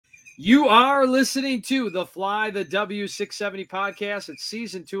You are listening to the Fly the W670 podcast. It's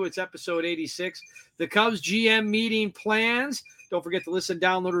season 2. It's episode 86. The Cubs GM meeting plans. Don't forget to listen,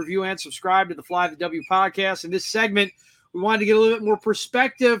 download, review, and subscribe to the Fly the W podcast. In this segment, we wanted to get a little bit more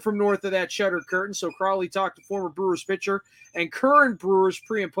perspective from north of that shuttered curtain. So Crawley talked to former Brewers pitcher and current Brewers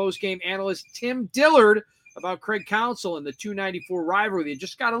pre- and post-game analyst Tim Dillard about Craig Counsell and the 294 rivalry. It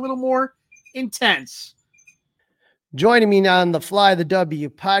just got a little more intense. Joining me on the Fly the W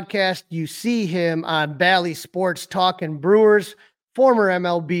podcast, you see him on Bally Sports talking Brewers, former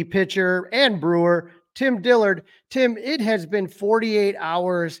MLB pitcher and Brewer, Tim Dillard. Tim, it has been 48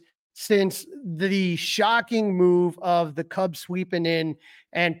 hours since the shocking move of the Cubs sweeping in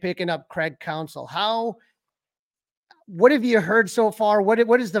and picking up Craig Counsell. What have you heard so far? What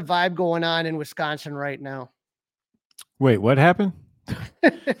is the vibe going on in Wisconsin right now? Wait, what happened?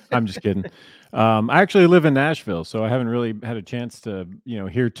 I'm just kidding. I actually live in Nashville, so I haven't really had a chance to,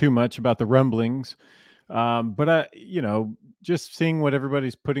 hear too much about the rumblings. But I, just seeing what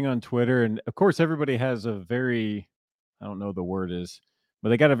everybody's putting on Twitter, and of course, everybody has a very, I don't know what the word is, but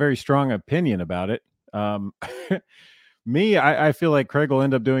they got a very strong opinion about it. Me, I feel like Craig will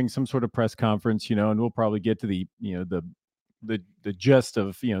end up doing some sort of press conference, and we'll probably get to the gist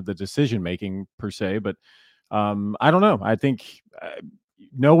of, the decision making per se. But I don't know. I think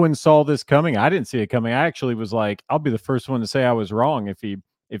no one saw this coming. I didn't see it coming. I actually was like, I'll be the first one to say I was wrong if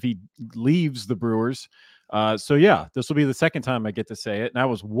he leaves the Brewers. So yeah, this will be the second time I get to say it, and I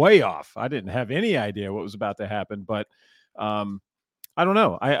was way off. I didn't have any idea what was about to happen, but I don't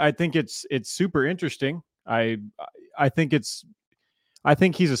know. I think it's super interesting. I think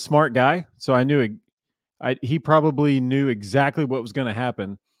he's a smart guy, so I knew he probably knew exactly what was going to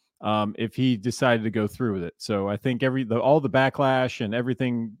happen if he decided to go through with it. So I think all the backlash and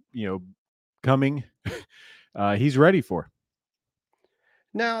everything, coming, he's ready for.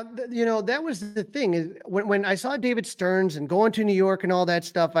 Now, that was the thing is when I saw David Stearns and going to New York and all that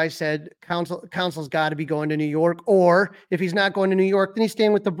stuff, I said, Counsell's got to be going to New York, or if he's not going to New York, then he's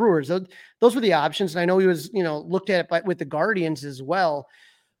staying with the Brewers. Those were the options. And I know he was, looked at with the Guardians as well,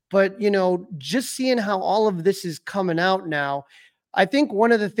 but, just seeing how all of this is coming out now, I think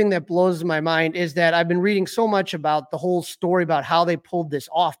one of the things that blows my mind is that I've been reading so much about the whole story about how they pulled this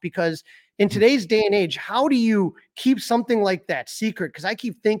off, because in today's day and age, how do you keep something like that secret? Because I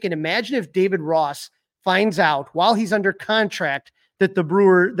keep thinking, imagine if David Ross finds out while he's under contract that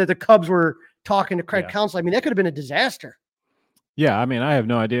the Cubs were talking to Craig Counsell. I mean, that could have been a disaster. Yeah, I mean, I have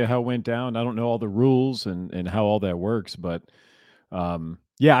no idea how it went down. I don't know all the rules and how all that works, but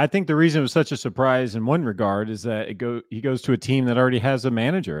yeah, I think the reason it was such a surprise in one regard is that he goes to a team that already has a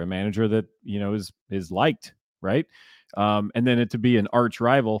manager that is liked, right? And then it to be an arch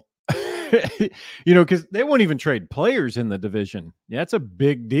rival, because they won't even trade players in the division. Yeah, it's a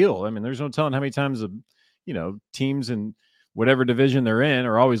big deal. I mean, there's no telling how many times teams in whatever division they're in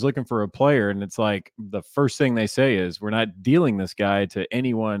are always looking for a player, and it's like the first thing they say is, "We're not dealing this guy to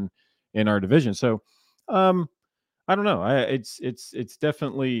anyone in our division." So, I don't know. It's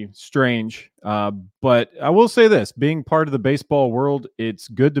definitely strange. But I will say this, being part of the baseball world, it's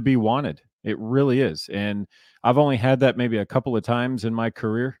good to be wanted. It really is. And I've only had that maybe a couple of times in my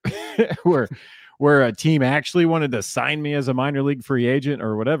career where a team actually wanted to sign me as a minor league free agent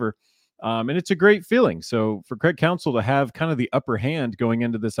or whatever. And it's a great feeling. So for Craig Counsell to have kind of the upper hand going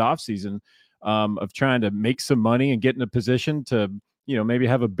into this offseason of trying to make some money and get in a position to, maybe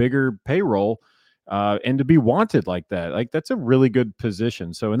have a bigger payroll, and to be wanted like that, that's a really good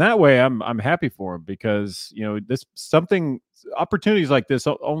position. So in that way, I'm happy for him, because opportunities like this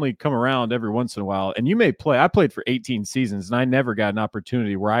only come around every once in a while. And I played for 18 seasons, and I never got an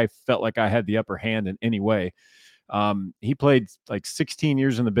opportunity where I felt like I had the upper hand in any way. He played like 16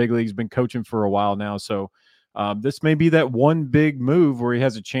 years in the big leagues, been coaching for a while now. So this may be that one big move where he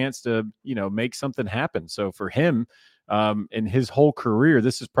has a chance to, make something happen. So for him, in his whole career,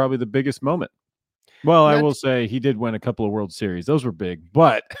 this is probably the biggest moment. Well, I will say he did win a couple of World Series. Those were big,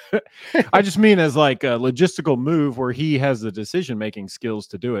 but I just mean as like a logistical move where he has the decision-making skills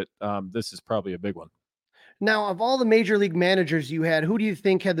to do it. This is probably a big one. Now, of all the major league managers you had, who do you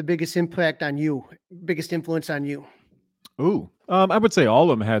think had the biggest impact on you, biggest influence on you? Ooh, I would say all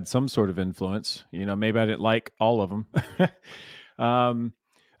of them had some sort of influence. Maybe I didn't like all of them.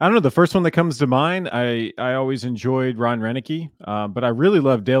 I don't know. The first one that comes to mind, I always enjoyed Ron Renicky, but I really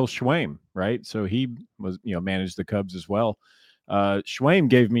loved Dale Schwame, right? So he was, managed the Cubs as well. Schwame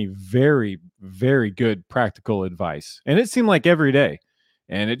gave me very, very good practical advice, and it seemed like every day,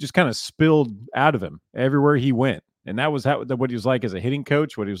 and it just kind of spilled out of him everywhere he went. And that was what he was like as a hitting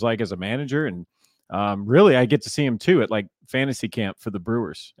coach, what he was like as a manager. And Really, I get to see him too at like fantasy camp for the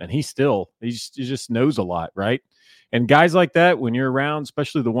Brewers, and he just knows a lot, right? And guys like that, when you're around,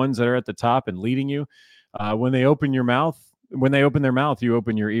 especially the ones that are at the top and leading you, when they open their mouth, you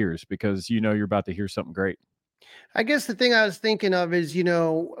open your ears because you know you're about to hear something great. I guess the thing I was thinking of is,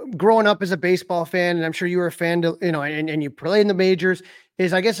 growing up as a baseball fan, and I'm sure you were a fan, and you played in the majors,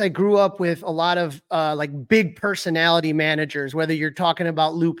 is I guess I grew up with a lot of like big personality managers, whether you're talking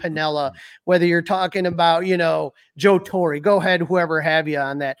about Lou Piniella, whether you're talking about, Joe Torre, go ahead, whoever have you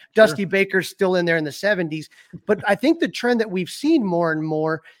on that. Sure. Dusty Baker's still in there in the 70s. But I think the trend that we've seen more and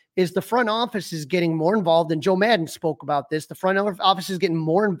more is the front office is getting more involved. And Joe Madden spoke about this. The front office is getting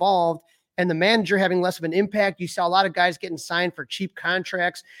more involved and the manager having less of an impact. You saw a lot of guys getting signed for cheap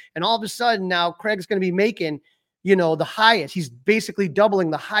contracts. And all of a sudden now Craig's going to be making, the highest. He's basically doubling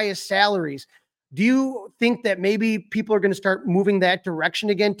the highest salaries. Do you think that maybe people are going to start moving that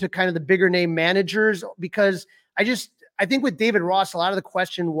direction again to kind of the bigger name managers? Because I think with David Ross, a lot of the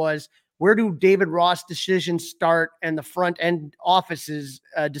question was, where do David Ross decisions start and the front end office's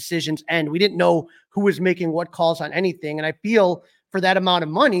decisions end? We didn't know who was making what calls on anything. And I feel for that amount of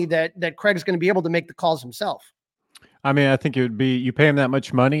money that Craig's going to be able to make the calls himself. I mean, I think it would be, you pay him that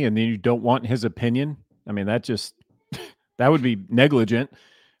much money and then you don't want his opinion. I mean, that would be negligent.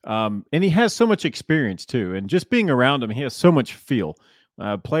 And he has so much experience too. And just being around him, he has so much feel.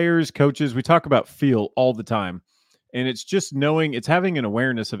 Players, coaches, we talk about feel all the time. And it's just it's having an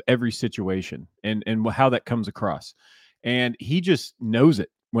awareness of every situation and how that comes across. And he just knows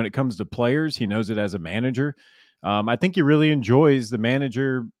it when it comes to players. He knows it as a manager. I think he really enjoys the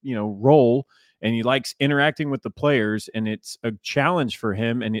manager, role, and he likes interacting with the players, and it's a challenge for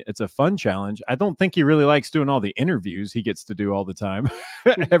him, and it's a fun challenge. I don't think he really likes doing all the interviews he gets to do all the time.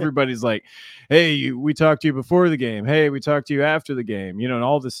 Everybody's like, hey, we talked to you before the game. Hey, we talked to you after the game, and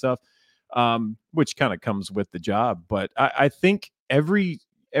all this stuff, which kind of comes with the job. But I think every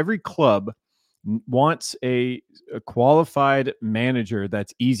club wants a qualified manager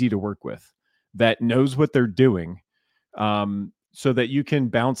that's easy to work with, that knows what they're doing, so that you can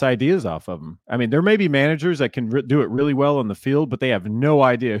bounce ideas off of them. I mean, there may be managers that can do it really well on the field, but they have no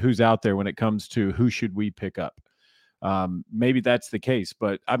idea who's out there when it comes to who should we pick up. Maybe that's the case.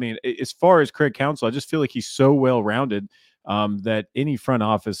 But, I mean, as far as Craig Counsell, I just feel like he's so well-rounded that any front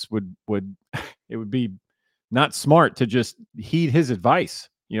office would it would be not smart to just heed his advice.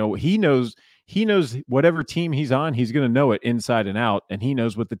 He knows whatever team he's on, he's going to know it inside and out, and he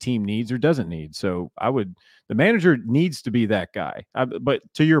knows what the team needs or doesn't need. So the manager needs to be that guy. But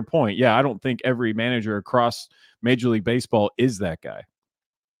to your point, yeah, I don't think every manager across Major League Baseball is that guy.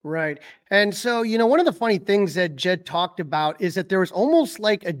 Right. And so, one of the funny things that Jed talked about is that there was almost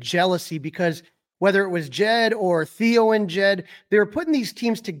like a jealousy because whether it was Jed or Theo and Jed, they were putting these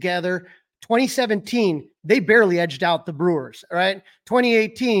teams together. 2017, they barely edged out the Brewers, right?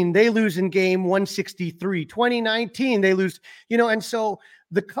 2018, they lose in game 163. 2019, they lose, and so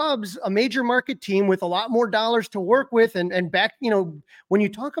the Cubs, a major market team with a lot more dollars to work with and back, when you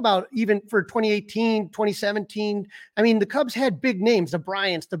talk about even for 2018, 2017, I mean, the Cubs had big names, the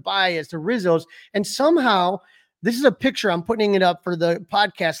Bryants, the Baez, the Rizzos, and somehow this is a picture. I'm putting it up for the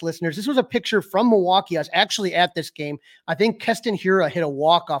podcast listeners. This was a picture from Milwaukee. I was actually at this game. I think Keston Hiura hit a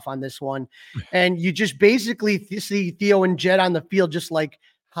walk-off on this one. And you just basically see Theo and Jed on the field, just like,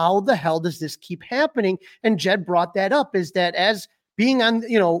 how the hell does this keep happening? And Jed brought that up, is that as being on,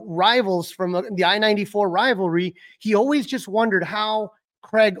 rivals from the I-94 rivalry, he always just wondered how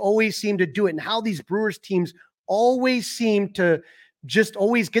Craig always seemed to do it and how these Brewers teams always seem to just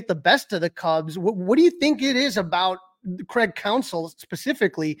always get the best of the Cubs. What do you think it is about Craig Counsell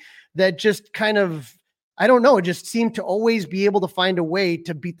specifically that just kind of, I don't know, just seemed to always be able to find a way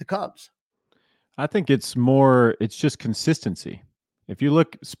to beat the Cubs? I think it's just consistency. If you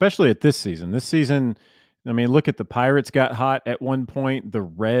look, especially at this season, I mean, look at the Pirates got hot at one point, the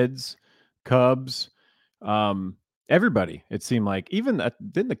Reds, Cubs, everybody, it seemed like. Even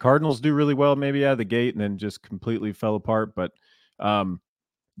didn't the Cardinals do really well maybe out of the gate and then just completely fell apart? But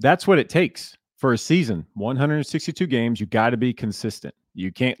that's what it takes for a season. 162 games, you got to be consistent.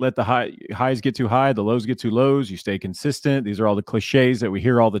 You can't let the highs get too high, the lows get too lows. You stay consistent. These are all the cliches that we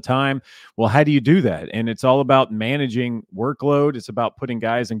hear all the time. Well, how do you do that? And it's all about managing workload. It's about putting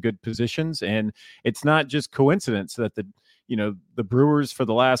guys in good positions. And it's not just coincidence that the Brewers for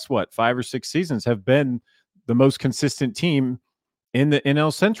the last 5 or 6 seasons have been the most consistent team in the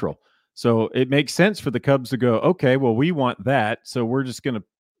NL Central. So it makes sense for the Cubs to go, okay, well, we want that, so we're just going to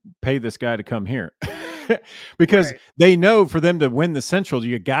pay this guy to come here. Because They know for them to win the Central,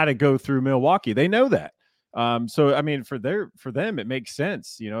 you got to go through Milwaukee. They know that. So I mean, for them, it makes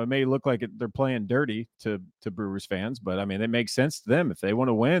sense. It may look like they're playing dirty to Brewers fans, but I mean, it makes sense to them. If they want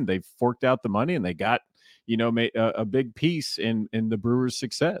to win, they've forked out the money and they got a big piece in the Brewers'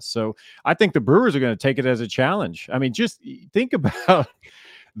 success. So I think the Brewers are going to take it as a challenge. I mean, just think about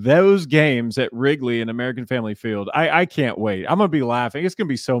those games at Wrigley and American Family Field. I can't wait. I'm gonna be laughing. It's gonna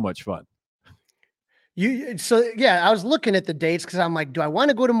be so much fun. I was looking at the dates because I'm like, do I want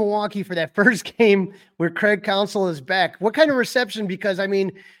to go to Milwaukee for that first game where Craig Counsell is back? What kind of reception? Because I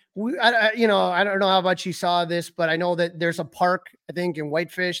mean, I don't know how much you saw this, but I know that there's a park, I think in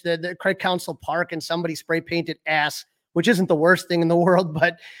Whitefish, the Craig Counsell Park, and somebody spray painted ass, which isn't the worst thing in the world,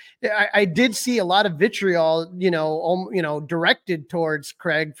 but I did see a lot of vitriol, directed towards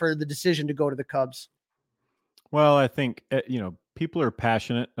Craig for the decision to go to the Cubs. Well, I think, people are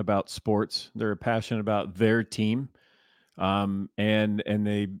passionate about sports. They're passionate about their team. And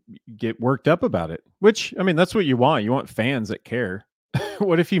they get worked up about it, which, I mean, that's what you want. You want fans that care.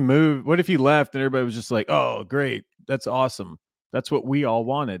 What if he moved? What if he left and everybody was just like, oh, great. That's awesome. That's what we all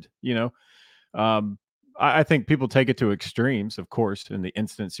wanted, I think people take it to extremes, of course, in the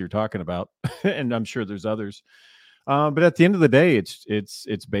instance you're talking about. And I'm sure there's others. But at the end of the day,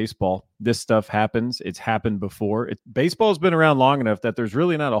 it's baseball. This stuff happens. It's happened before. Baseball's been around long enough that there's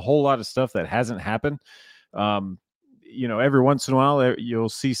really not a whole lot of stuff that hasn't happened. Every once in a while you'll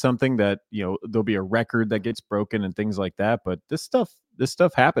see something that, there'll be a record that gets broken and things like that. But this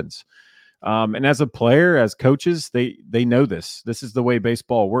stuff happens. And as a player, as coaches, they know this. This is the way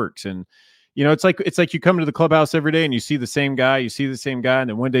baseball works. And it's like you come to the clubhouse every day and you see the same guy, and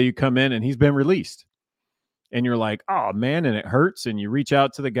then one day you come in and he's been released. And you're like, oh man, and it hurts. And you reach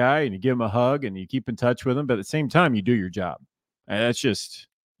out to the guy and you give him a hug and you keep in touch with him. But at the same time, you do your job. And that's just,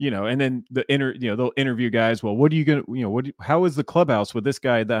 and then they'll interview guys. Well, what are you going to, how is the clubhouse with this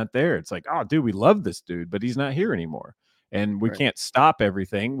guy not there? It's like, oh dude, we love this dude, but he's not here anymore. And we can't stop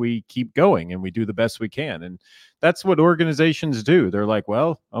everything. We keep going and we do the best we can. And that's what organizations do. They're like,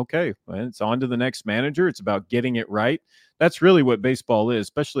 well, okay, well, it's on to the next manager. It's about getting it right. That's really what baseball is,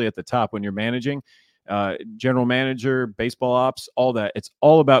 especially at the top when you're managing. General manager, baseball ops, all that. It's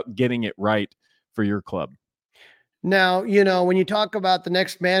all about getting it right for your club. Now, when you talk about the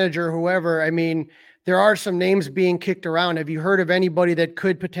next manager, whoever, I mean, there are some names being kicked around. Have you heard of anybody that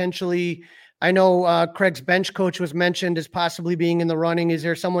could potentially, I know Craig's bench coach was mentioned as possibly being in the running. Is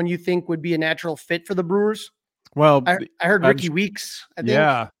there someone you think would be a natural fit for the Brewers? Well, I heard Ricky Weeks. I think.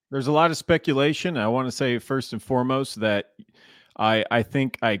 Yeah, there's a lot of speculation. I want to say first and foremost that I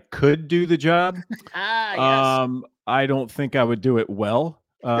think I could do the job. Yes. I don't think I would do it well.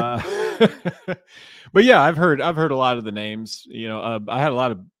 But yeah, I've heard a lot of the names. I had a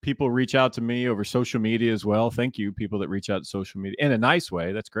lot of people reach out to me over social media as well. Thank you, people that reach out to social media in a nice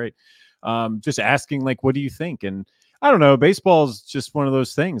way. That's great. Just asking, like, what do you think? And I don't know. Baseball is just one of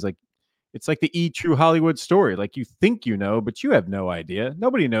those things. Like, it's like the True Hollywood story. Like, you think but you have no idea.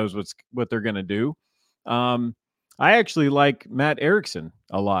 Nobody knows what they're gonna do. I actually like Matt Erickson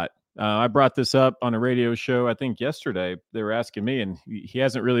a lot. I brought this up on a radio show, I think yesterday. They were asking me, and he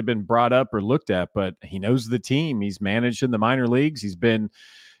hasn't really been brought up or looked at, but he knows the team. He's managed in the minor leagues. He's been,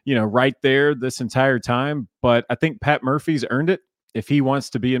 right there this entire time. But I think Pat Murphy's earned it. If he wants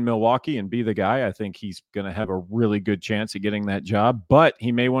to be in Milwaukee and be the guy, I think he's going to have a really good chance at getting that job. But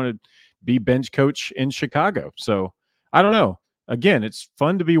he may want to be bench coach in Chicago. So I don't know. Again, it's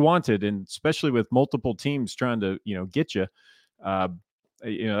fun to be wanted, and especially with multiple teams trying to, get you.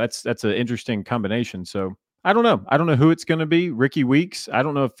 That's an interesting combination. So I don't know. I don't know who it's going to be. Ricky Weeks. I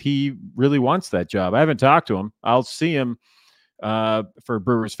don't know if he really wants that job. I haven't talked to him. I'll see him for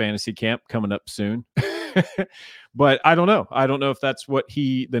Brewers fantasy camp coming up soon. But I don't know. I don't know if that's what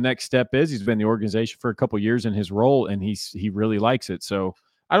the next step is. He's been in the organization for a couple of years in his role, and he really likes it. So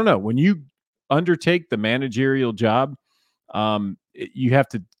I don't know. When you undertake the managerial job, you have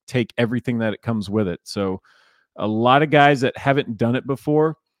to take everything that it comes with it. So a lot of guys that haven't done it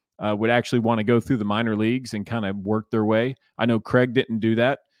before would actually want to go through the minor leagues and kind of work their way. I know Craig didn't do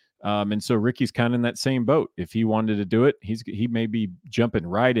that. And so Ricky's kind of in that same boat. If he wanted to do it, he may be jumping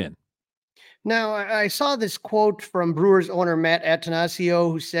right in. Now, I saw this quote from Brewers owner Matt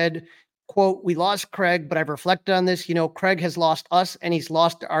Attanasio, who said, quote, "We lost Craig, but I've reflected on this. Craig has lost us and he's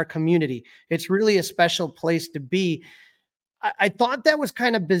lost our community. It's really a special place to be." I thought that was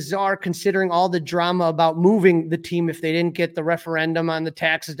kind of bizarre considering all the drama about moving the team if they didn't get the referendum on the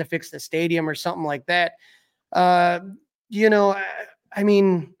taxes to fix the stadium or something like that. I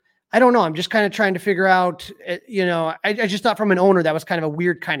mean, I don't know. I'm just kind of trying to figure out, I just thought from an owner that was kind of a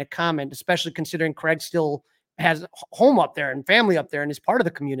weird kind of comment, especially considering Craig still has home up there and family up there and is part of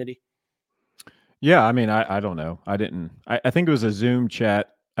the community. Yeah, I mean, I don't know. I think it was a Zoom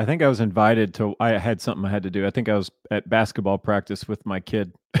chat. I think I was invited to. I had something I had to do. I think I was at basketball practice with my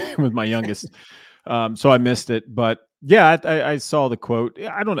kid, with my youngest. So I missed it. But yeah, I saw the quote.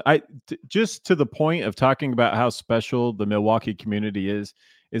 I don't know. Just to the point of talking about how special the Milwaukee community is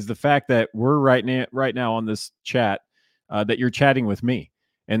the fact that we're right now on this chat, that you're chatting with me.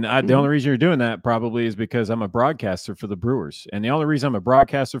 And the only reason you're doing that probably is because I'm a broadcaster for the Brewers. And the only reason I'm a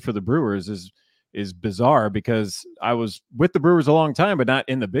broadcaster for the Brewers is bizarre because I was with the Brewers a long time, but not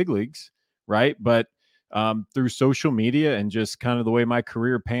in the big leagues, right? But through social media and just kind of the way my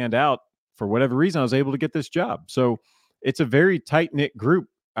career panned out, for whatever reason, I was able to get this job. So it's a very tight knit group.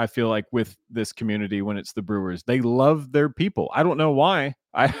 I feel like with this community when it's the Brewers, they love their people. I don't know why.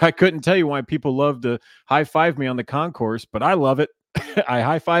 I couldn't tell you why people love to high five me on the concourse, but I love it. I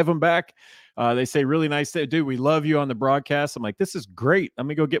high five them back. They say really nice thing. Dude, we love you on the broadcast. I'm like, this is great. Let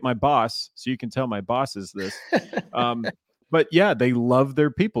me go get my boss so you can tell my bosses this. But yeah, they love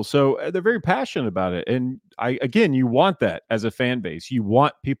their people. So they're very passionate about it. And again, you want that as a fan base. You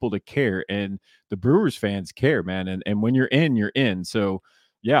want people to care. And the Brewers fans care, man. And when you're in, you're in. So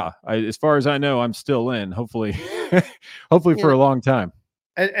yeah, as far as I know, I'm still in, hopefully, hopefully for a long time.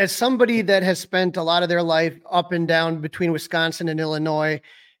 As somebody that has spent a lot of their life up and down between Wisconsin and Illinois,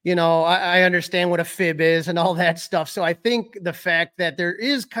 I understand what a fib is and all that stuff. So I think the fact that there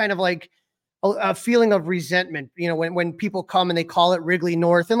is kind of like a feeling of resentment, when people come and they call it Wrigley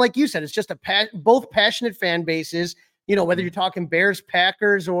North. And like you said, it's just both passionate fan bases, whether you're talking Bears,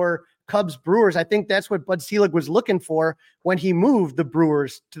 Packers, or Cubs, Brewers. I think that's what Bud Selig was looking for when he moved the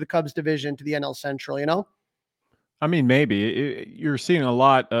Brewers to the Cubs division, to the NL Central, I mean, maybe you're seeing a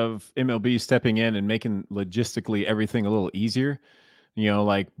lot of MLB stepping in and making logistically everything a little easier.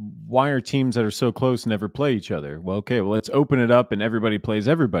 Like, why are teams that are so close never play each other? Well, okay, let's open it up and everybody plays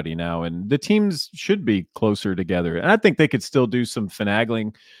everybody now. And the teams should be closer together. And I think they could still do some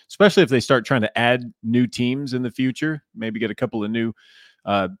finagling, especially if they start trying to add new teams in the future, maybe get a couple of new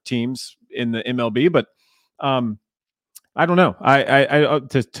teams in the MLB. But I don't know.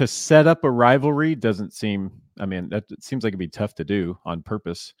 To set up a rivalry doesn't seem. I mean, that it seems like it'd be tough to do on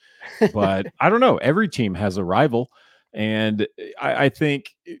purpose. But I don't know. Every team has a rival, and I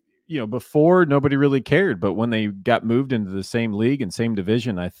think before nobody really cared, but when they got moved into the same league and same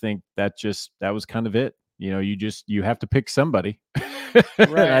division, I think that was kind of it. You have to pick somebody. Right.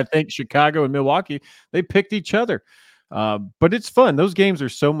 And I think Chicago and Milwaukee, they picked each other. But it's fun. Those games are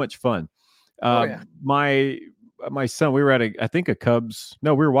so much fun. My son, we were at a Cubs.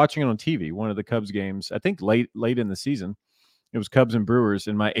 No, we were watching it on TV. One of the Cubs games, I think late in the season. It was Cubs and Brewers,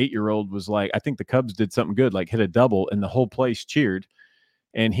 and my 8-year-old was like, I think the Cubs did something good, like hit a double, and the whole place cheered.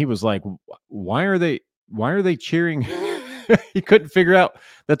 And he was like, "Why are they cheering?" He couldn't figure out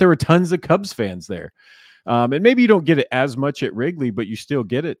that there were tons of Cubs fans there. And maybe you don't get it as much at Wrigley, but you still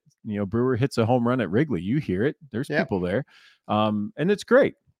get it. Brewer hits a home run at Wrigley, you hear it. There's people there, and it's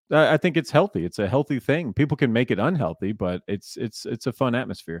great. I think it's healthy. It's a healthy thing. People can make it unhealthy, but it's a fun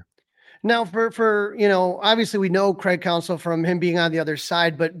atmosphere. Now, for obviously we know Craig Counsell from him being on the other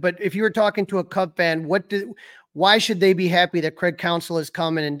side, but if you were talking to a Cub fan, why should they be happy that Craig Counsell is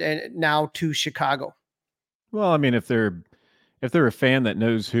coming and now to Chicago? Well, I mean, if they're a fan that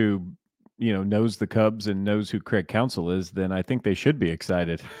knows who knows the Cubs and knows who Craig Counsell is, then I think they should be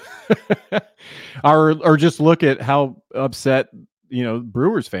excited. or just look at how upset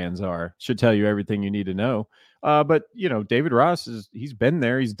Brewers fans should tell you everything you need to know. But David Ross he's been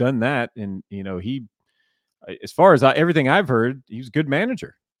there, he's done that. And, he, as far as everything I've heard, he's a good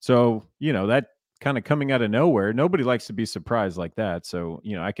manager. So, that kind of coming out of nowhere, nobody likes to be surprised like that. So,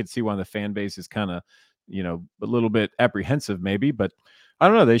 I could see why the fan base is kind of, a little bit apprehensive maybe, but I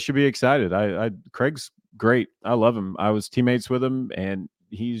don't know. They should be excited. Craig's great. I love him. I was teammates with him, and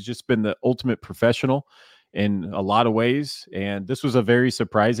he's just been the ultimate professional in a lot of ways. And this was a very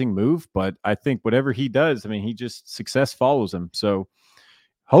surprising move, but I think whatever he does, I mean, success follows him. So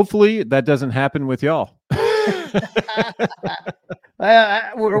hopefully that doesn't happen with y'all.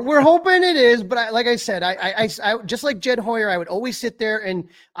 We're hoping it is, but like I said, I just like Jed Hoyer, I would always sit there, and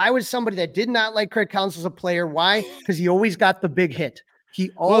I was somebody that did not like Craig Counsell as a player. Why? Because he always got the big hit. He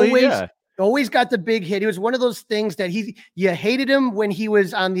always got the big hit. It was one of those things that you hated him when he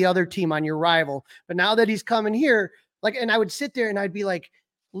was on the other team, on your rival. But now that he's coming here, and I would sit there and I'd be like,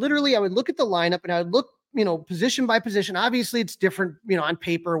 literally, I would look at the lineup and I would look, position by position. Obviously it's different, on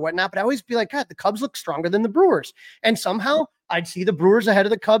paper or whatnot, but I always be like, God, the Cubs look stronger than the Brewers. And somehow I'd see the Brewers ahead of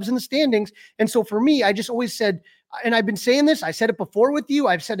the Cubs in the standings. And so for me, I just always said, and I've been saying this, I said it before with you,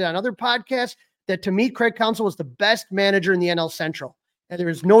 I've said it on other podcasts, that to me, Craig Counsell was the best manager in the NL Central. And there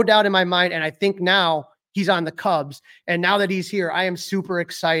is no doubt in my mind. And I think now he's on the Cubs. And now that he's here, I am super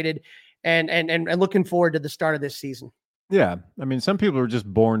excited and looking forward to the start of this season. Yeah. I mean, some people are just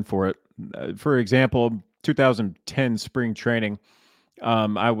born for it. For example, 2010 spring training,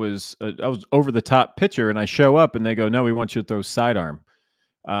 I was over the top pitcher, and I show up and they go, "No, we want you to throw sidearm,"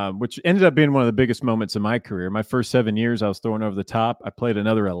 which ended up being one of the biggest moments of my career. My first 7 years, I was throwing over the top. I played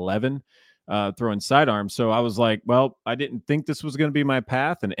another 11 throwing sidearm. So I was like, well, I didn't think this was going to be my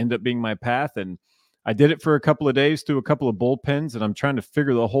path, and end up being my path. And I did it for a couple of days through a couple of bullpens, and I'm trying to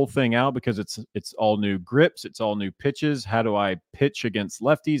figure the whole thing out because it's all new grips, it's all new pitches. How do I pitch against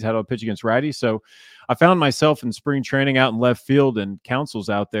lefties? How do I pitch against righties? So I found myself in spring training out in left field, and Council's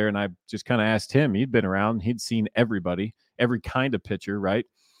out there, and I just kind of asked him. He'd been around, he'd seen everybody, every kind of pitcher, right?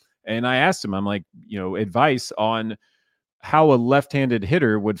 And I asked him, I'm like, advice on how a left-handed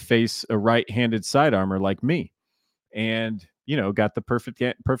hitter would face a right-handed sidearmer like me. And got the perfect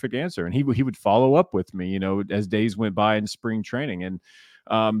answer. And he would follow up with me, as days went by in spring training. And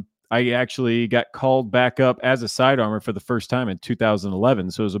I actually got called back up as a sidearmer for the first time in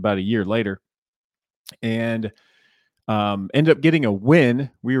 2011. So it was about a year later, and ended up getting a win.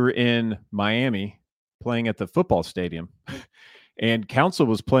 We were in Miami playing at the football stadium. And Council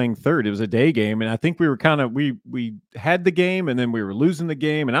was playing third. It was a day game. And I think we were we had the game, and then we were losing the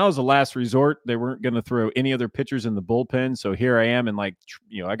game. And I was the last resort. They weren't going to throw any other pitchers in the bullpen. So here I am. And I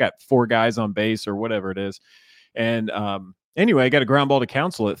got 4 guys on base or whatever it is. And anyway, I got a ground ball to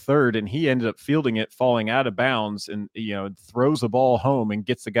Council at third, and he ended up fielding it, falling out of bounds, and, throws the ball home and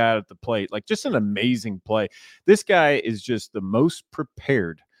gets the guy at the plate. Like, just an amazing play. This guy is just the most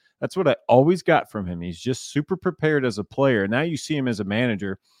prepared. That's what I always got from him. He's just super prepared as a player. Now you see him as a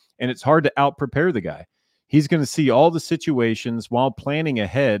manager, and it's hard to out-prepare the guy. He's going to see all the situations while planning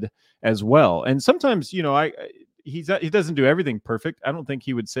ahead as well. And sometimes, he doesn't do everything perfect. I don't think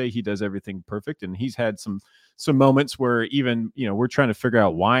he would say he does everything perfect. And he's had some moments where even, we're trying to figure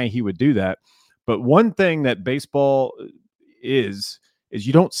out why he would do that. But one thing that baseball is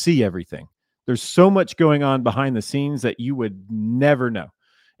you don't see everything. There's so much going on behind the scenes that you would never know.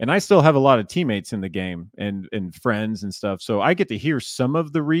 And I still have a lot of teammates in the game and friends and stuff. So I get to hear some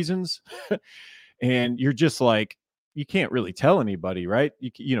of the reasons. And you're just like, you can't really tell anybody, right?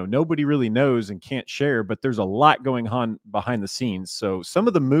 Nobody really knows and can't share, but there's a lot going on behind the scenes. So some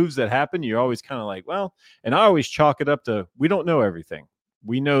of the moves that happen, you're always kind of like, well, and I always chalk it up to, we don't know everything.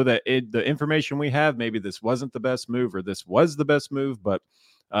 We know that the information we have, maybe this wasn't the best move or this was the best move, but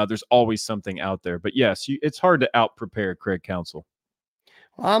there's always something out there. But yes, it's hard to out prepare Craig Counsell.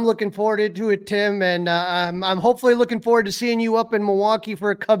 I'm looking forward to it, Tim, and I'm hopefully looking forward to seeing you up in Milwaukee for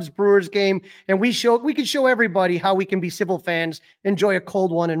a Cubs Brewers game, and we can show everybody how we can be civil fans, enjoy a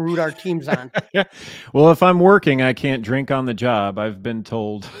cold one, and root our teams on. Well, if I'm working, I can't drink on the job. I've been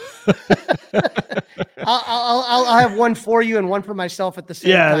told. I'll have one for you and one for myself at the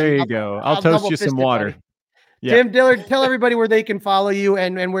same time. Yeah, there you go. I'll toast you some water. Yeah. Tim Dillard, tell everybody where they can follow you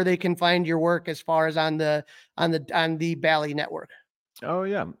and where they can find your work as far as on the Bally Network. Oh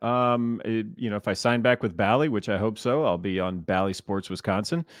yeah. If I sign back with Bally, which I hope so, I'll be on Bally Sports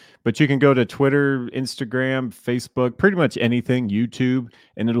Wisconsin. But you can go to Twitter, Instagram, Facebook, pretty much anything, YouTube,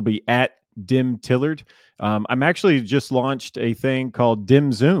 and it'll be at Dim Tillard. I'm actually just launched a thing called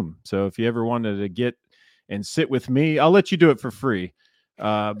Dim Zoom. So if you ever wanted to get and sit with me, I'll let you do it for free.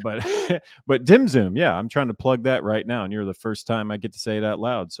 But Dim Zoom, yeah, I'm trying to plug that right now, and you're the first time I get to say it out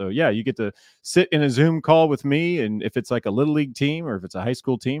loud. So yeah, you get to sit in a Zoom call with me, and if it's like a little league team, or if it's a high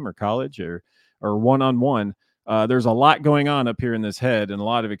school team, or college, or one-on-one, there's a lot going on up here in this head, and a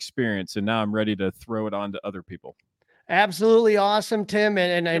lot of experience, and now I'm ready to throw it on to other people. Absolutely awesome, Tim,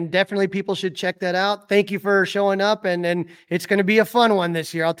 and definitely people should check that out. Thank you for showing up, and it's going to be a fun one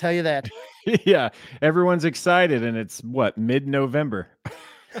this year, I'll tell you that. Yeah, everyone's excited, and it's mid-November.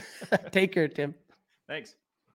 Take care, Tim. Thanks.